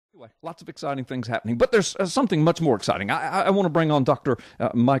Anyway, lots of exciting things happening, but there's something much more exciting. I want to bring on Dr.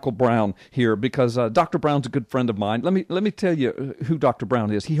 Michael Brown here because Dr. Brown's a good friend of mine. Let me tell you who Dr.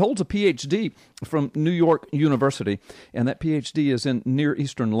 Brown is. He holds a PhD from New York University, and that PhD is in Near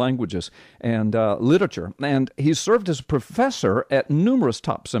Eastern languages and literature. And he's served as a professor at numerous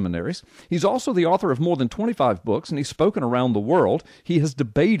top seminaries. He's also the author of more than 25 books, and he's spoken around the world. He has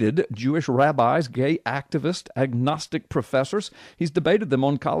debated Jewish rabbis, gay activists, agnostic professors. He's debated them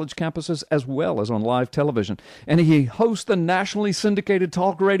on college campuses as well as on live television. And he hosts the nationally syndicated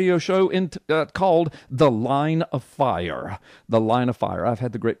talk radio show called The Line of Fire. The Line of Fire. I've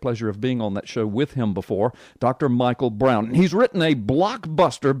had the great pleasure of being on that show with him before, Dr. Michael Brown. He's written a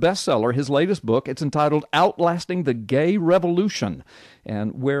blockbuster bestseller, his latest book. It's entitled Outlasting the Gay Revolution,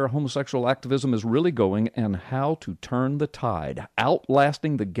 and where homosexual activism is really going and how to turn the tide.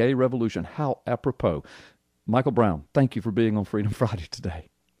 Outlasting the Gay Revolution. How apropos. Michael Brown, thank you for being on Freedom Friday today.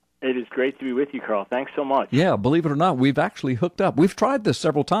 It is great to be with you, Carl. Thanks so much. Yeah, believe it or not, we've actually hooked up. We've tried this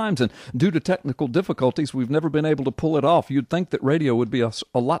several times, and due to technical difficulties, we've never been able to pull it off. You'd think that radio would be a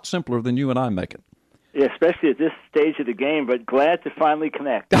lot simpler than you and I make it. Yeah, especially at this stage of the game, but glad to finally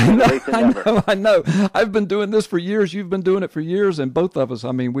connect. I know. I've been doing this for years. You've been doing it for years, and both of us,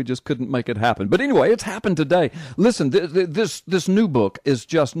 we just couldn't make it happen. But anyway, it's happened today. Listen, this new book is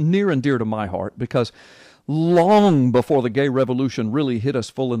just near and dear to my heart because long before the gay revolution really hit us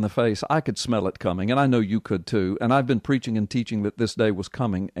full in the face, I could smell it coming, and I know you could too. And I've been preaching and teaching that this day was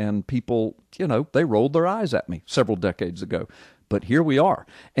coming, and people, they rolled their eyes at me several decades ago. But here we are.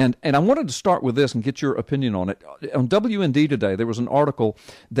 And I wanted to start with this and get your opinion on it. On WND today, there was an article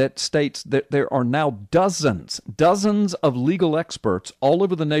that states that there are now dozens of legal experts all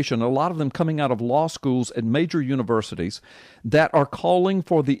over the nation, a lot of them coming out of law schools and major universities, that are calling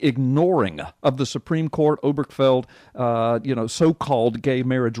for the ignoring of the Supreme Court Obergefell, so-called gay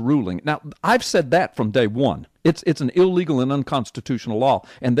marriage ruling. Now, I've said that from day one. It's an illegal and unconstitutional law.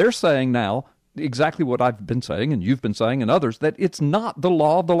 And they're saying now, exactly what I've been saying and you've been saying and others, that it's not the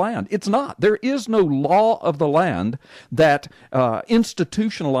law of the land. It's not. There is no law of the land that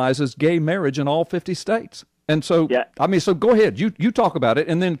institutionalizes gay marriage in all 50 states. And so, so go ahead. You talk about it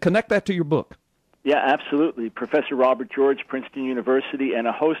and then connect that to your book. Yeah, absolutely. Professor Robert George, Princeton University, and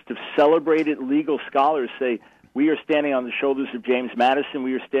a host of celebrated legal scholars say, we are standing on the shoulders of James Madison.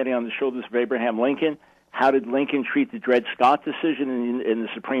 We are standing on the shoulders of Abraham Lincoln. How did Lincoln treat the Dred Scott decision in the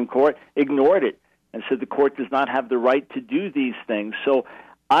Supreme Court? Ignored it and said the court does not have the right to do these things. So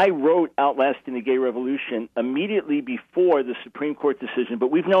I wrote Outlasting the Gay Revolution immediately before the Supreme Court decision,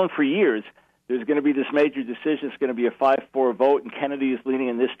 but we've known for years there's going to be this major decision. It's going to be a 5-4 vote, and Kennedy is leaning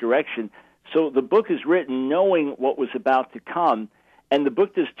in this direction. So the book is written knowing what was about to come, and the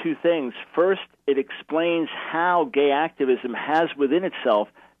book does two things. First, it explains how gay activism has within itself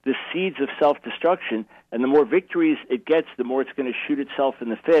the seeds of self-destruction, and the more victories it gets, the more it's going to shoot itself in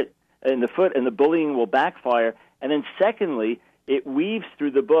the foot, and the bullying will backfire. And then secondly, it weaves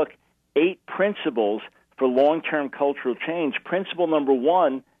through the book 8 principles for long-term cultural change. Principle number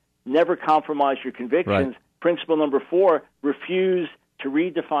 1, never compromise your convictions. Right. Principle number 4, refuse to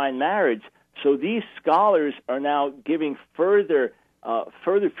redefine marriage. So these scholars are now giving further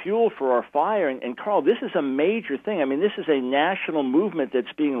fuel for our fire. And Carl, this is a major thing. This is a national movement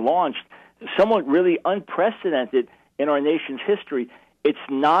that's being launched, somewhat really unprecedented in our nation's history. It's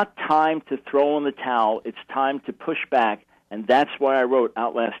not time to throw in the towel. It's time to push back. And that's why I wrote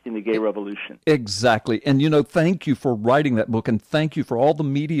Outlasting the Gay Revolution. Exactly. And, thank you for writing that book, and thank you for all the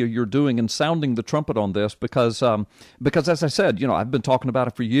media you're doing and sounding the trumpet on this because as I said, I've been talking about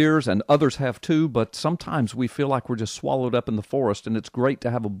it for years, and others have too, but sometimes we feel like we're just swallowed up in the forest, and it's great to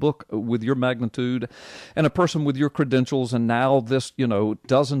have a book with your magnitude and a person with your credentials, and now this,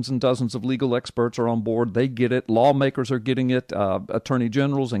 dozens and dozens of legal experts are on board. They get it. Lawmakers are getting it. Attorney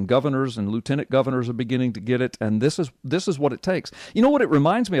generals and governors and lieutenant governors are beginning to get it, and this is what it takes. You know what it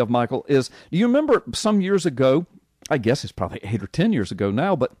reminds me of, Michael, is, do you remember some years ago, I guess it's probably 8 or 10 years ago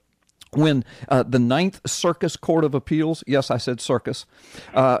now, but when the Ninth Circus Court of Appeals, yes, I said circus,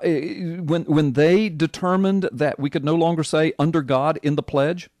 when they determined that we could no longer say under God in the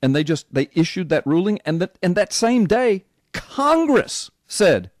pledge, and they issued that ruling, and that same day, Congress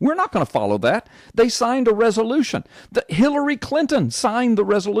said, we're not going to follow that. They signed a resolution. Hillary Clinton signed the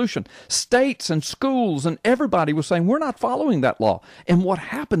resolution. States and schools and everybody was saying, we're not following that law. And what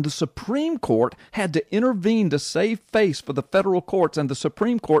happened, the Supreme Court had to intervene to save face for the federal courts, and the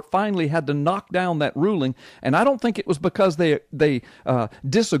Supreme Court finally had to knock down that ruling. And I don't think it was because they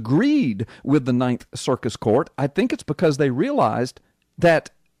disagreed with the Ninth Circus Court. I think it's because they realized that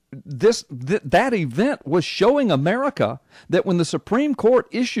that event was showing America that when the Supreme Court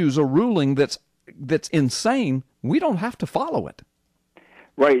issues a ruling that's insane, we don't have to follow it.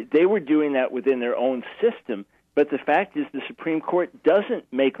 Right. They were doing that within their own system. But the fact is the Supreme Court doesn't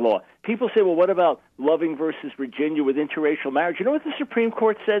make law. People say, well, what about Loving versus Virginia with interracial marriage? You know what the Supreme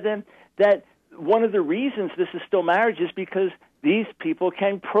Court said then? That one of the reasons this is still marriage is because these people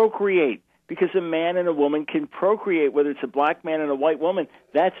can procreate. Because a man and a woman can procreate, whether it's a black man and a white woman,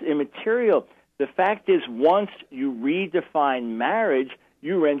 that's immaterial. The fact is, once you redefine marriage,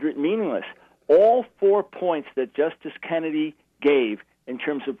 you render it meaningless. All 4 points that Justice Kennedy gave in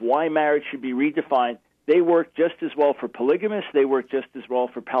terms of why marriage should be redefined, they work just as well for polygamists, they work just as well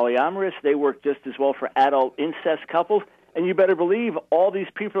for polyamorous, they work just as well for adult incest couples, and you better believe all these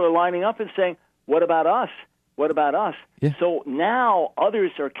people are lining up and saying, what about us? What about us? Yeah. So now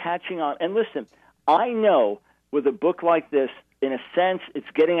others are catching on. And listen, I know with a book like this, in a sense, it's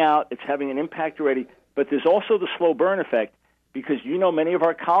getting out, it's having an impact already, but there's also the slow burn effect because many of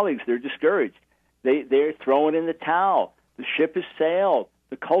our colleagues, they're discouraged. They're throwing in the towel. The ship has sailed.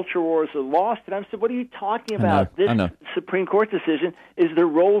 The culture wars are lost. And I said, what are you talking about? I know. This Supreme Court decision is the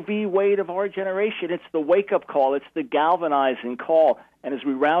Roe v. Wade of our generation. It's the wake-up call. It's the galvanizing call. And as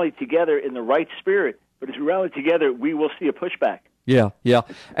we rally together in the right spirit, but as we rally together, we will see a pushback. Yeah,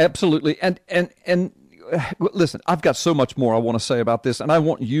 absolutely. And listen, I've got so much more I want to say about this, and I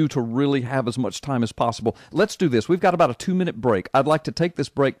want you to really have as much time as possible. Let's do this. We've got about a 2-minute break. I'd like to take this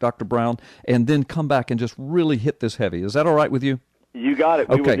break, Dr. Brown, and then come back and just really hit this heavy. Is that all right with you? You got it.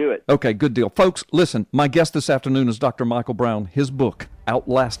 We will do it. Okay, good deal. Folks, listen, my guest this afternoon is Dr. Michael Brown. His book,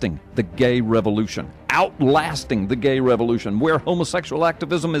 Outlasting the Gay Revolution. Outlasting the Gay Revolution, where homosexual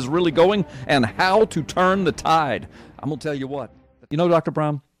activism is really going and how to turn the tide. I'm going to tell you what. You know, Dr.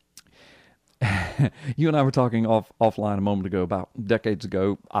 Brown, you and I were talking offline a moment ago about decades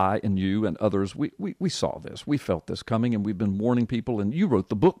ago, I and you and others, we saw this. We felt this coming, and we've been warning people, and you wrote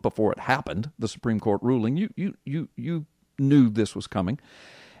the book before it happened, the Supreme Court ruling. You knew this was coming.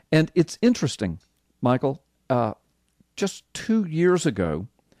 And it's interesting, Michael, just 2 years ago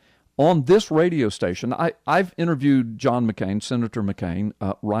on this radio station, I've interviewed John McCain, Senator McCain,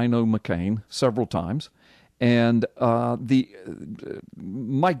 Rhino McCain several times, and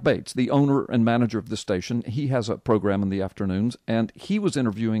Mike Bates, the owner and manager of the station, he has a program in the afternoons, and he was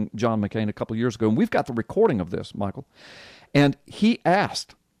interviewing John McCain a couple of years ago, and we've got the recording of this, Michael, and he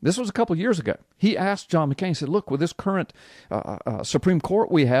asked, this was a couple of years ago. He asked John McCain, he said, look, with this current Supreme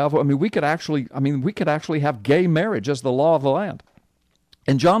Court we have, we could actually have gay marriage as the law of the land.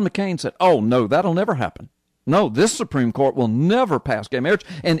 And John McCain said, oh, no, that'll never happen. No, this Supreme Court will never pass gay marriage.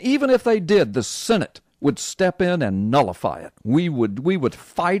 And even if they did, the Senate would step in and nullify it. We would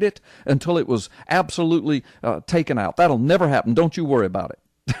fight it until it was absolutely taken out. That'll never happen. Don't you worry about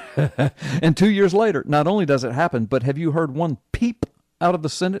it. And 2 years later, not only does it happen, but have you heard one peep out of the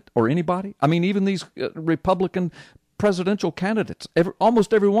Senate or anybody? Even these Republican presidential candidates,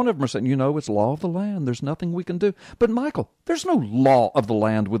 almost every one of them are saying, it's law of the land. There's nothing we can do. But, Michael, there's no law of the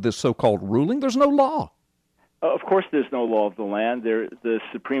land with this so-called ruling. There's no law. Of course there's no law of the land. The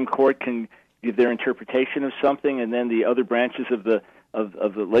Supreme Court can give their interpretation of something, and then the other branches of the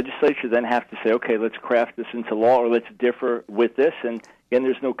legislature then have to say, okay, let's craft this into law, or let's differ with this. And, again,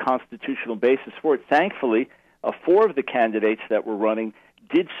 there's no constitutional basis for it. Thankfully, 4 of the candidates that were running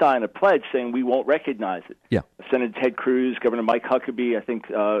did sign a pledge saying we won't recognize it. Yeah. Senator Ted Cruz, Governor Mike Huckabee, I think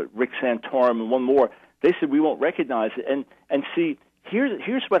Rick Santorum, and one more. They said we won't recognize it. And see,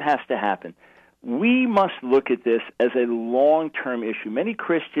 here's what has to happen. We must look at this as a long-term issue. Many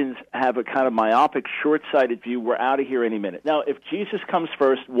Christians have a kind of myopic, short-sighted view. We're out of here any minute. Now, if Jesus comes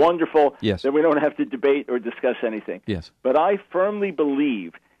first, wonderful. Yes. Then we don't have to debate or discuss anything. Yes. But I firmly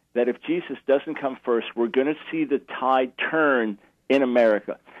believe that if Jesus doesn't come first, we're going to see the tide turn in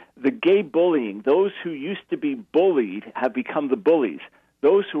America. The gay bullying, those who used to be bullied have become the bullies.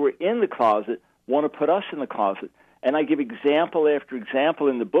 Those who are in the closet want to put us in the closet. And I give example after example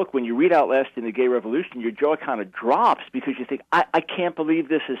in the book. When you read Outlasting the Gay Revolution, your jaw kind of drops because you think, I can't believe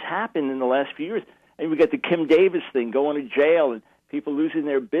this has happened in the last few years. And we got the Kim Davis thing, going to jail, and people losing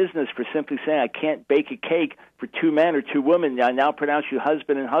their business for simply saying, I can't bake a cake for 2 men or 2 women. I now pronounce you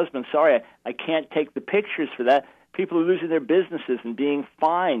husband and husband. Sorry, I can't take the pictures for that. People are losing their businesses and being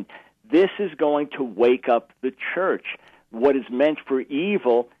fined. This is going to wake up the church. What is meant for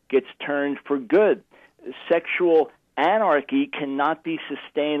evil gets turned for good. Sexual anarchy cannot be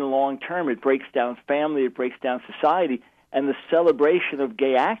sustained long-term. It breaks down family. It breaks down society. And the celebration of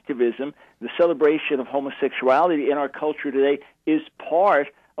gay activism, the celebration of homosexuality in our culture today is part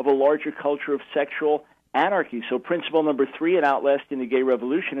of a larger culture of sexual anarchy. So principle number 3 in Outlasting the Gay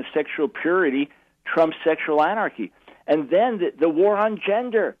Revolution is sexual purity trumps sexual anarchy. And then the war on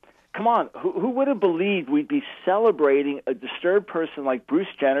gender. Come on, who would have believed we'd be celebrating a disturbed person like Bruce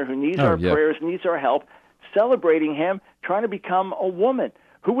Jenner, who needs our prayers, needs our help, celebrating him trying to become a woman?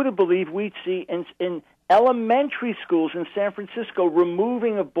 Who would have believed we'd see in elementary schools in San Francisco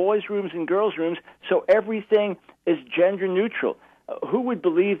removing of boys' rooms and girls' rooms so everything is gender neutral? Who would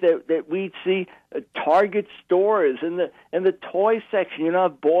believe that we'd see Target stores in the toy section,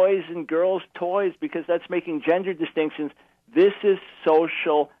 boys and girls' toys, because that's making gender distinctions? This is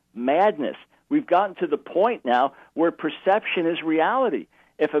social madness. We've gotten to the point now where perception is reality.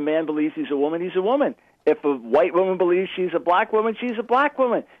 If a man believes he's a woman, he's a woman. If a white woman believes she's a black woman, she's a black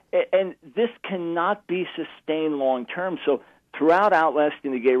woman. And this cannot be sustained long term. So throughout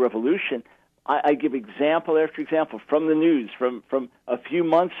Outlasting the Gay Revolution, I give example after example from the news, from a few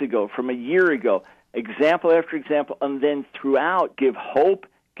months ago, from a year ago, example after example, and then throughout give hope,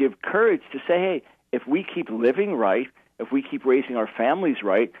 give courage to say, hey, if we keep living right, if we keep raising our families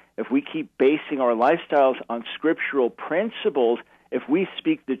right, if we keep basing our lifestyles on scriptural principles, if we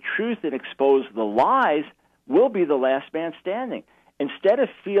speak the truth and expose the lies, we'll be the last man standing. Instead of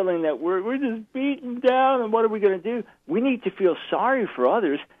feeling that we're just beaten down and what are we going to do, we need to feel sorry for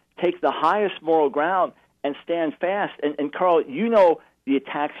others, take the highest moral ground, and stand fast. And Carl, you know the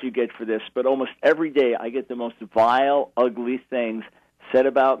attacks you get for this, but almost every day I get the most vile, ugly things said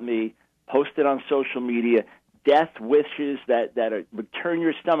about me, posted on social media, death wishes that would turn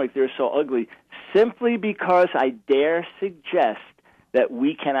your stomach. They're so ugly, simply because I dare suggest that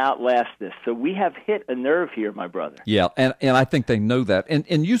we can outlast this. So we have hit a nerve here, my brother. Yeah, and I think they know that.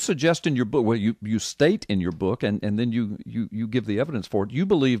 And you suggest in your book, well, you state in your book, and then you give the evidence for it, you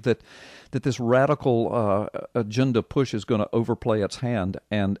believe that this radical agenda push is going to overplay its hand,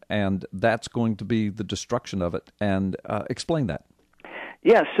 and that's going to be the destruction of it. And explain that.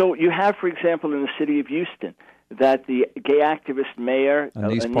 Yeah, so you have, for example, in the city of Houston, that the gay activist mayor,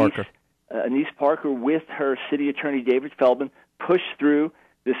 Anise Parker, with her city attorney, David Feldman, pushed through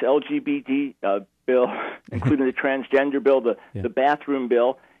this LGBT bill, including the transgender bill, the bathroom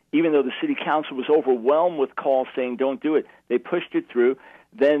bill, even though the city council was overwhelmed with calls saying don't do it. They pushed it through.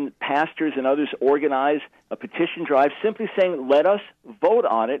 Then pastors and others organized a petition drive simply saying, let us vote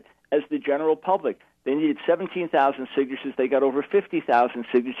on it as the general public. They needed 17,000 signatures. They got over 50,000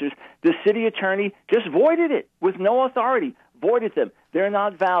 signatures. The city attorney just voided it with no authority, voided them. They're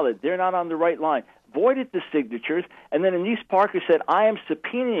not valid. They're not on the right line. Voided the signatures, and then Anise Parker said, I am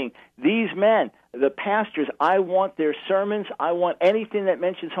subpoenaing these men, the pastors. I want their sermons. I want anything that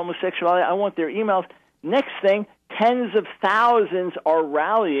mentions homosexuality. I want their emails. Next thing, tens of thousands are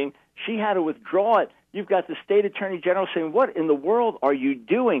rallying. She had to withdraw it. You've got the state attorney general saying, what in the world are you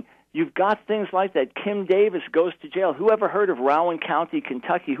doing? You've got things like that. Kim Davis goes to jail. Whoever heard of Rowan County,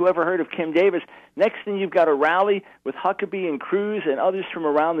 Kentucky? Whoever heard of Kim Davis? Next thing, you've got a rally with Huckabee and Cruz and others from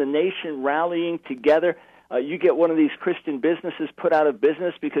around the nation rallying together. You get one of these Christian businesses put out of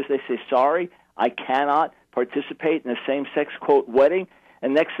business because they say, sorry, I cannot participate in a same-sex, quote, wedding.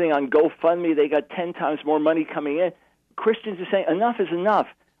 And next thing on GoFundMe, they got 10 times more money coming in. Christians are saying, enough is enough.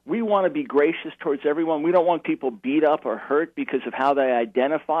 We want to be gracious towards everyone. We don't want people beat up or hurt because of how they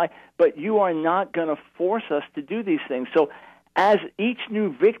identify, but you are not going to force us to do these things. So as each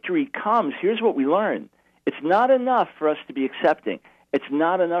new victory comes, here's what we learn. It's not enough for us to be accepting. It's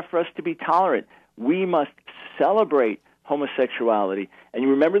not enough for us to be tolerant. We must celebrate homosexuality. And you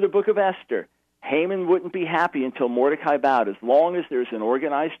remember the book of Esther. Haman wouldn't be happy until Mordecai bowed. As long as there's an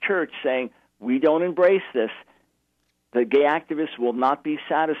organized church saying, we don't embrace this, the gay activists will not be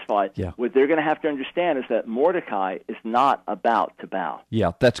satisfied. Yeah. What they're going to have to understand is that Mordecai is not about to bow.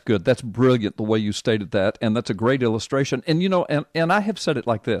 Yeah, that's good. That's brilliant the way you stated that, and that's a great illustration. And, and I have said it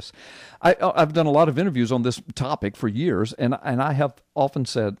like this. I've done a lot of interviews on this topic for years, and I have often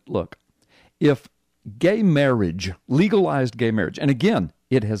said, look, if gay marriage, legalized gay marriage, and again,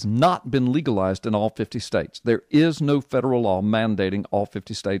 it has not been legalized in all 50 states. There is no federal law mandating all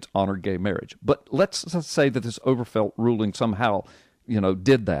 50 states honor gay marriage. But let's say that this Overfelt ruling somehow,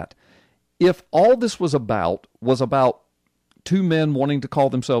 did that. If all this was about two men wanting to call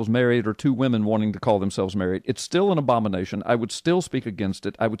themselves married or two women wanting to call themselves married, it's still an abomination. I would still speak against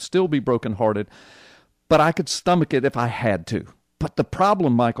it. I would still be brokenhearted, but I could stomach it if I had to. But the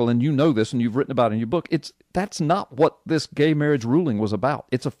problem, Michael, and you know this and you've written about it in your book, that's not what this gay marriage ruling was about.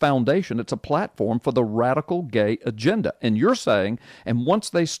 It's a foundation. It's a platform for the radical gay agenda. And you're saying, and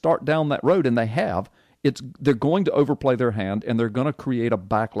once they start down that road, and they have, they're going to overplay their hand, and they're going to create a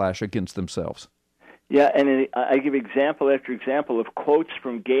backlash against themselves. Yeah, and I give example after example of quotes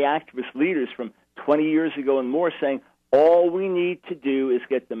from gay activist leaders from 20 years ago and more, saying all we need to do is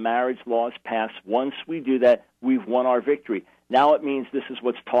get the marriage laws passed. Once we do that, we've won our victory. Now it means this is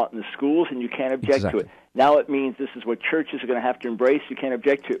what's taught in the schools, and you can't object to it. Now it means this is what churches are going to have to embrace. You can't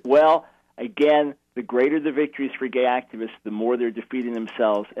object to it. Well, again, the greater the victories for gay activists, the more they're defeating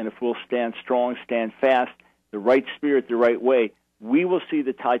themselves. And if we'll stand strong, stand fast, the right spirit, the right way, we will see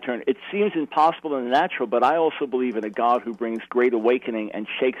the tide turn. It seems impossible in the natural, but I also believe in a God who brings great awakening and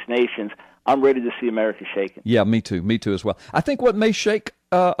shakes nations. I'm ready to see America shaken. Yeah, me too. Me too as well. I think what may shake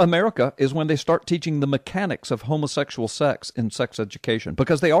America is when they start teaching the mechanics of homosexual sex in sex education,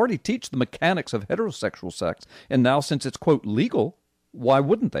 because they already teach the mechanics of heterosexual sex. And now, since it's, quote, legal, why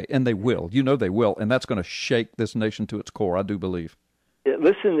wouldn't they? And they will. You know they will. And that's going to shake this nation to its core, I do believe.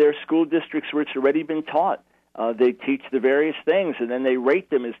 Listen, there are school districts where it's already been taught. They teach the various things, and then they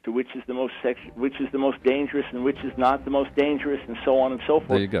rate them as to which is the most dangerous and which is not the most dangerous, and so on and so forth.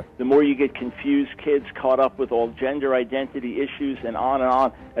 There you go. The more you get confused kids caught up with all gender identity issues and on and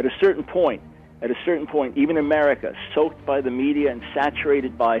on. At a certain point, even America, soaked by the media and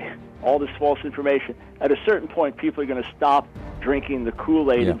saturated by all this false information, at a certain point, people are going to stop drinking the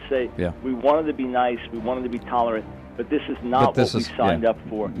Kool-Aid and say, we wanted to be nice, we wanted to be tolerant. But this is not what we signed up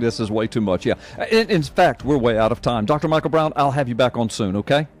for. This is way too much, In fact, we're way out of time. Dr. Michael Brown, I'll have you back on soon,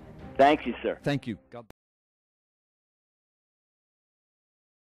 okay? Thank you, sir. Thank you. God